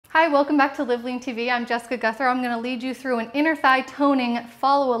Hi, welcome back to LiveLeanTV. I'm Jessica Guthrie. I'm going to lead you through an inner thigh toning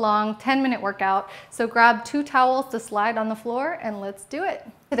follow along 10-minute workout. So grab 2 towels to slide on the floor and let's do it.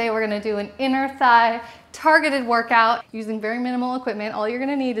 Today we're going to do an inner thigh targeted workout using very minimal equipment. All you're going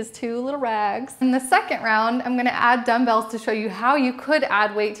to need is 2 little rags. In the second round, I'm going to add dumbbells to show you how you could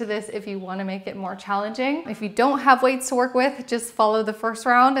add weight to this if you want to make it more challenging. If you don't have weights to work with, just follow the first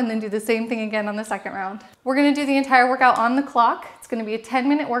round and then do the same thing again on the second round. We're going to do the entire workout on the clock. It's going to be a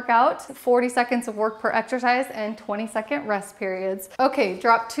 10-minute workout, 40 seconds of work per exercise and 20-second rest periods. Okay,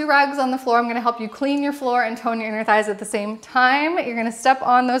 drop 2 rags on the floor. I'm going to help you clean your floor and tone your inner thighs at the same time. You're going to step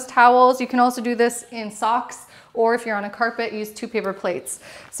on those towels. You can also do this in socks, or if you're on a carpet, use 2 paper plates.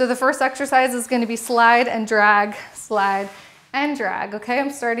 So the first exercise is going to be slide and drag, slide and drag. Okay,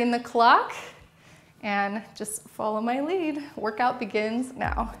 I'm starting the clock and just follow my lead. Workout begins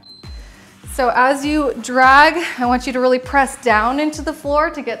now. So as you drag, I want you to really press down into the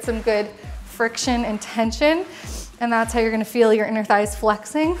floor to get some good friction and tension. And that's how you're going to feel your inner thighs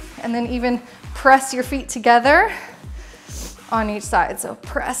flexing. And then even press your feet together on each side. So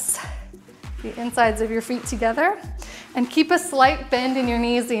press the insides of your feet together and keep a slight bend in your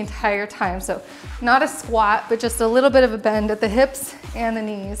knees the entire time. So not a squat, but just a little bit of a bend at the hips and the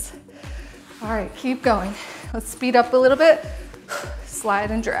knees. All right, keep going. Let's speed up a little bit. Slide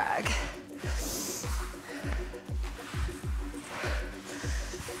and drag.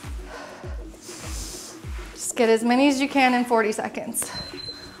 Just get as many as you can in 40 seconds.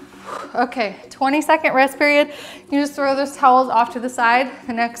 Okay, 20-second rest period. You just throw those towels off to the side.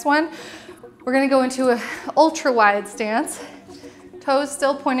 The next one, we're gonna go into an ultra wide stance. Toes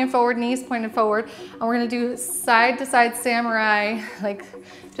still pointed forward, knees pointed forward. And we're gonna do side to side samurai, like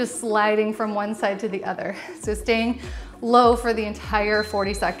just sliding from one side to the other. So staying low for the entire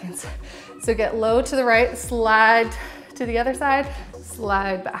 40 seconds. So get low to the right, slide to the other side,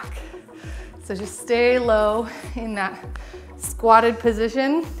 slide back. So just stay low in that squatted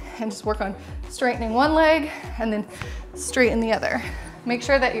position and just work on straightening one leg and then straighten the other. Make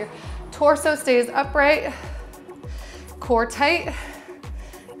sure that your torso stays upright, core tight,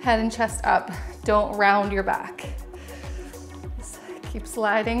 head and chest up. Don't round your back. Just keep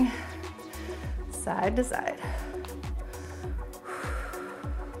sliding side to side.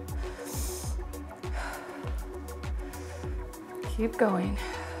 Keep going.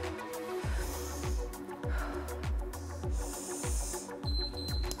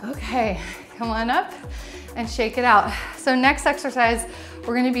 Okay, come on up and shake it out. So next exercise,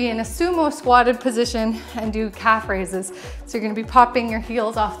 we're gonna be in a sumo squatted position and do calf raises. So you're gonna be popping your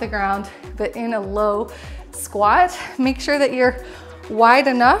heels off the ground, but in a low squat. Make sure that you're wide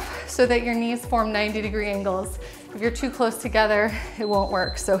enough so that your knees form 90-degree angles. If you're too close together, it won't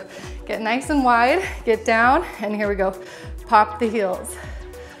work. So get nice and wide, get down, and here we go. Pop the heels.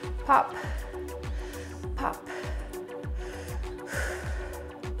 Pop, pop.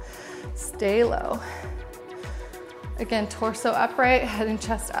 Stay low. Again, torso upright, head and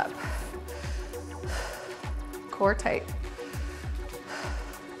chest up. Core tight.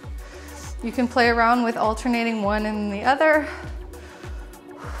 You can play around with alternating one and the other,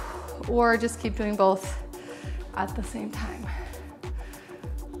 or just keep doing both at the same time.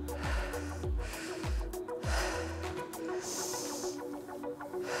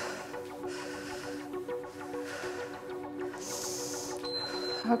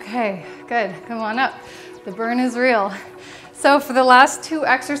 Okay, good, come on up. The burn is real. So for the last 2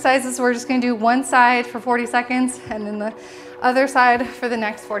 exercises, we're just gonna do one side for 40 seconds and then the other side for the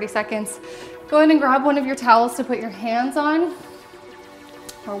next 40 seconds. Go ahead and grab one of your towels to put your hands on,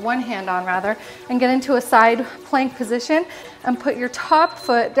 or one hand on rather, and get into a side plank position and put your top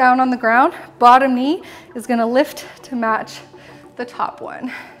foot down on the ground. Bottom knee is gonna lift to match the top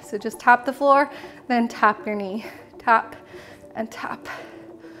one. So just tap the floor, then tap your knee. Tap and tap.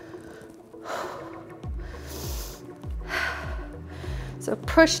 So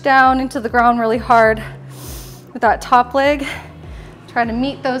push down into the ground really hard with that top leg. Try to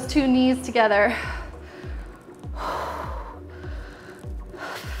meet those 2 knees together.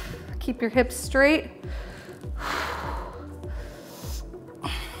 Keep your hips straight.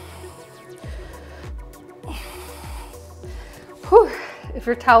 Whew. If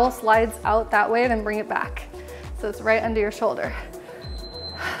your towel slides out that way, then bring it back. So it's right under your shoulder.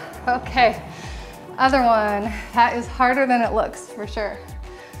 Okay. Other one, that is harder than it looks for sure.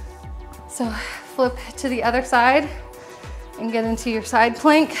 So flip to the other side and get into your side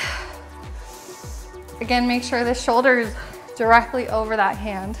plank. Again, make sure the shoulder is directly over that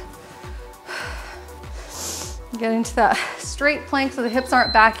hand. Get into that straight plank so the hips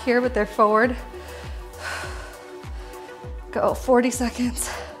aren't back here, but they're forward. Go, 40 seconds.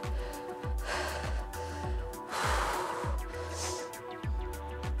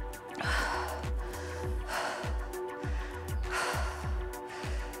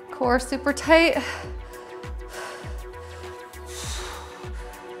 Core super tight.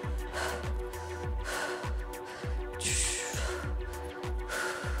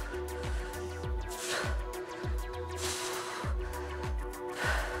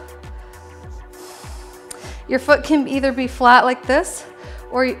 Your foot can either be flat like this,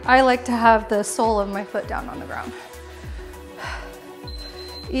 or I like to have the sole of my foot down on the ground.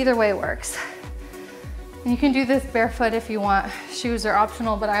 Either way works. And you can do this barefoot if you want. Shoes are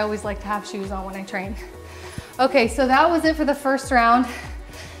optional, but I always like to have shoes on when I train. Okay, so that was it for the first round.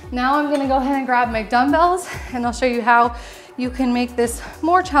 Now I'm gonna go ahead and grab my dumbbells, and I'll show you how you can make this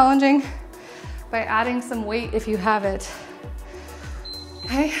more challenging by adding some weight if you have it.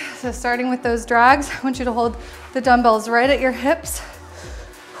 Okay, so starting with those drags, I want you to hold the dumbbells right at your hips.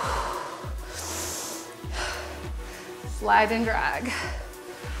 Slide and drag.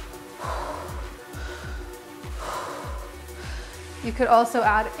 You could also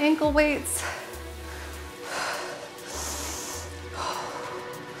add ankle weights.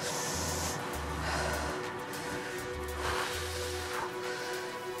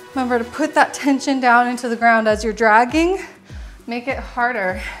 Remember to put that tension down into the ground as you're dragging. Make it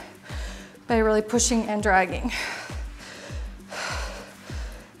harder by really pushing and dragging.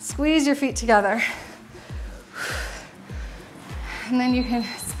 Squeeze your feet together. And then you can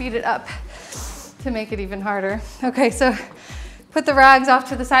speed it up to make it even harder. Okay, so put the rags off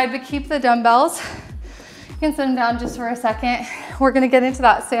to the side, but keep the dumbbells. You can set them down just for a second. We're gonna get into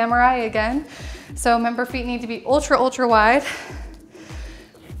that samurai again. So remember, feet need to be ultra, ultra wide.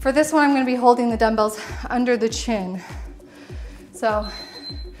 For this one, I'm gonna be holding the dumbbells under the chin. So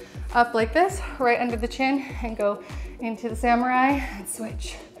up like this, right under the chin, and go into the samurai and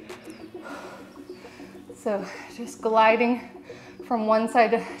switch. So just gliding from one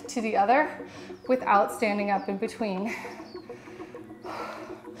side to the other without standing up in between.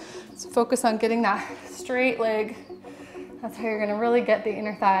 So focus on getting that straight leg. That's how you're gonna really get the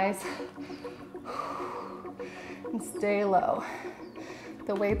inner thighs. And stay low.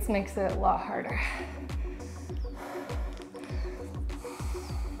 The weights makes it a lot harder.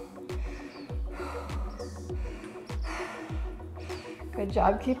 Good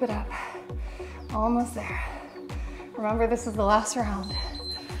job, keep it up. Almost there. Remember, this is the last round.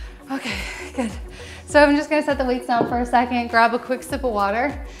 Okay, good. So I'm just gonna set the weights down for a second, grab a quick sip of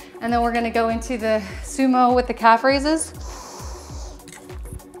water, and then we're gonna go into the sumo with the calf raises.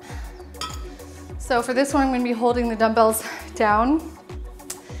 So for this one, I'm gonna be holding the dumbbells down,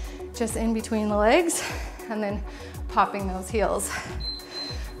 just in between the legs, and then popping those heels.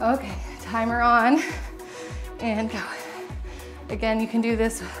 Okay, timer on, and go. Again, you can do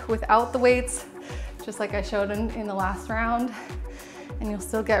this without the weights, just like I showed in the last round, and you'll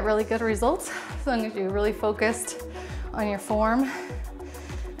still get really good results as long as you're really focused on your form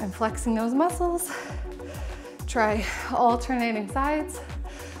and flexing those muscles. Try alternating sides.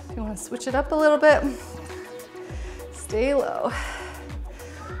 If you want to switch it up a little bit, stay low.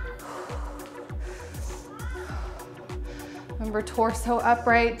 Remember, torso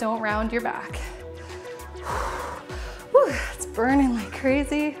upright, don't round your back. Whew, it's burning like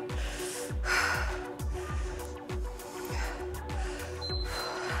crazy.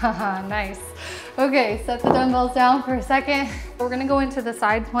 Nice. Okay, set the dumbbells down for a second. We're gonna go into the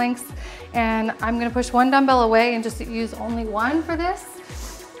side planks, and I'm gonna push one dumbbell away and just use only one for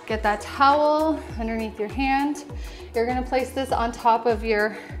this. Get that towel underneath your hand. You're gonna place this on top of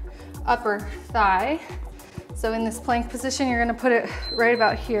your upper thigh. So in this plank position, you're gonna put it right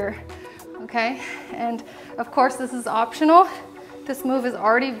about here, okay? And of course, this is optional. This move is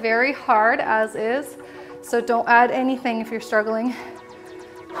already very hard as is, so don't add anything if you're struggling.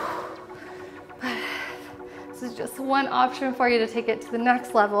 This is just one option for you to take it to the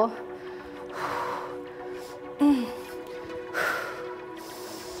next level.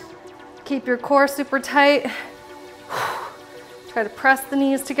 Keep your core super tight. Try to press the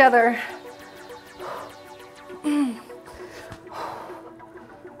knees together.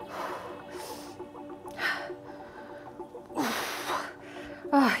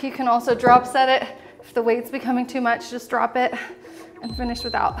 Oh, you can also drop set it. If the weight's becoming too much, just drop it and finish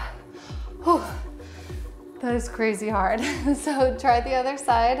without. Whew. That is crazy hard. So try the other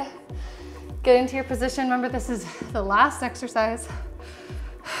side. Get into your position. Remember, this is the last exercise.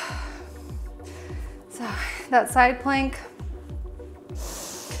 So that side plank.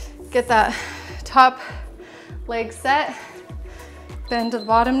 Get that top leg set. Bend to the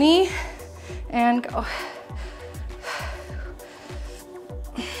bottom knee and go.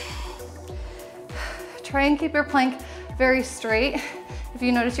 Try and keep your plank very straight. If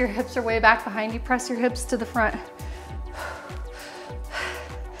you notice your hips are way back behind you, press your hips to the front.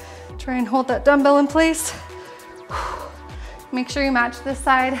 Try and hold that dumbbell in place. Make sure you match this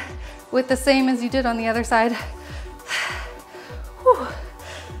side with the same as you did on the other side.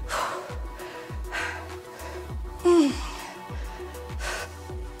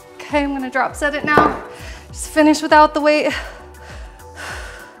 Okay, I'm gonna drop set it now. Just finish without the weight.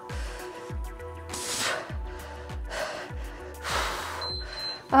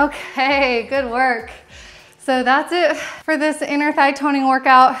 Okay, good work. So that's it for this inner thigh toning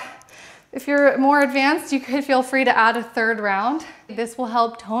workout. If you're more advanced, you could feel free to add a third round. This will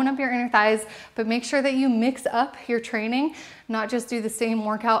help tone up your inner thighs, but make sure that you mix up your training, not just do the same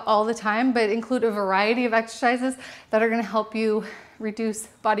workout all the time, but include a variety of exercises that are gonna help you reduce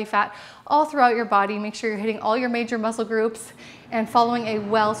body fat all throughout your body. Make sure you're hitting all your major muscle groups and following a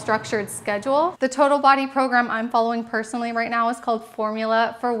well-structured schedule. The total body program I'm following personally right now is called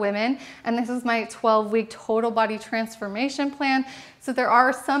Formula for Women, and this is my 12-week total body transformation plan. So there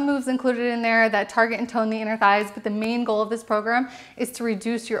are some moves included in there that target and tone the inner thighs, but the main goal of this program is to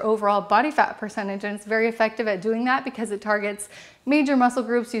reduce your overall body fat percentage, and it's very effective at doing that because it targets major muscle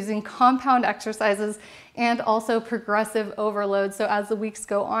groups using compound exercises and also progressive overload. So as the weeks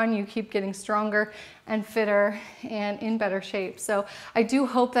go on, you keep getting stronger and fitter and in better shape. So I do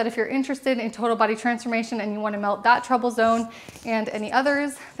hope that if you're interested in total body transformation and you want to melt that trouble zone and any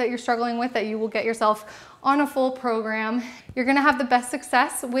others that you're struggling with, that you will get yourself on a full program. You're going to have the best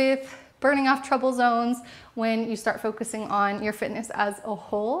success with burning off trouble zones when you start focusing on your fitness as a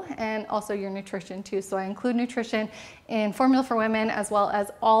whole and also your nutrition too. So I include nutrition in Formula for Women as well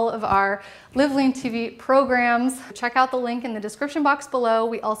as all of our LiveLeanTV programs. Check out the link in the description box below.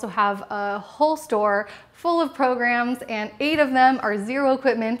 We also have a whole store full of programs, and 8 of them are zero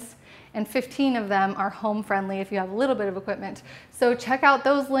equipment and 15 of them are home friendly if you have a little bit of equipment. So check out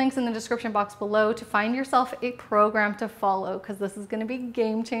those links in the description box below to find yourself a program to follow, because this is going to be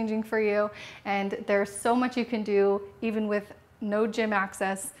game changing for you, and there's so much you can do even with no gym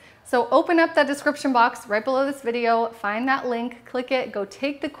access. So open up that description box right below this video, find that link, click it, go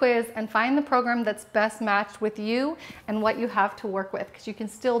take the quiz, and find the program that's best matched with you and what you have to work with, because you can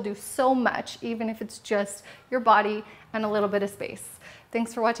still do so much even if it's just your body and a little bit of space.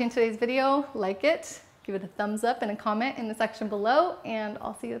 Thanks for watching today's video. Like it, give it a thumbs up and a comment in the section below, and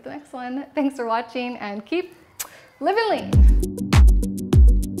I'll see you at the next one. Thanks for watching and keep living lean.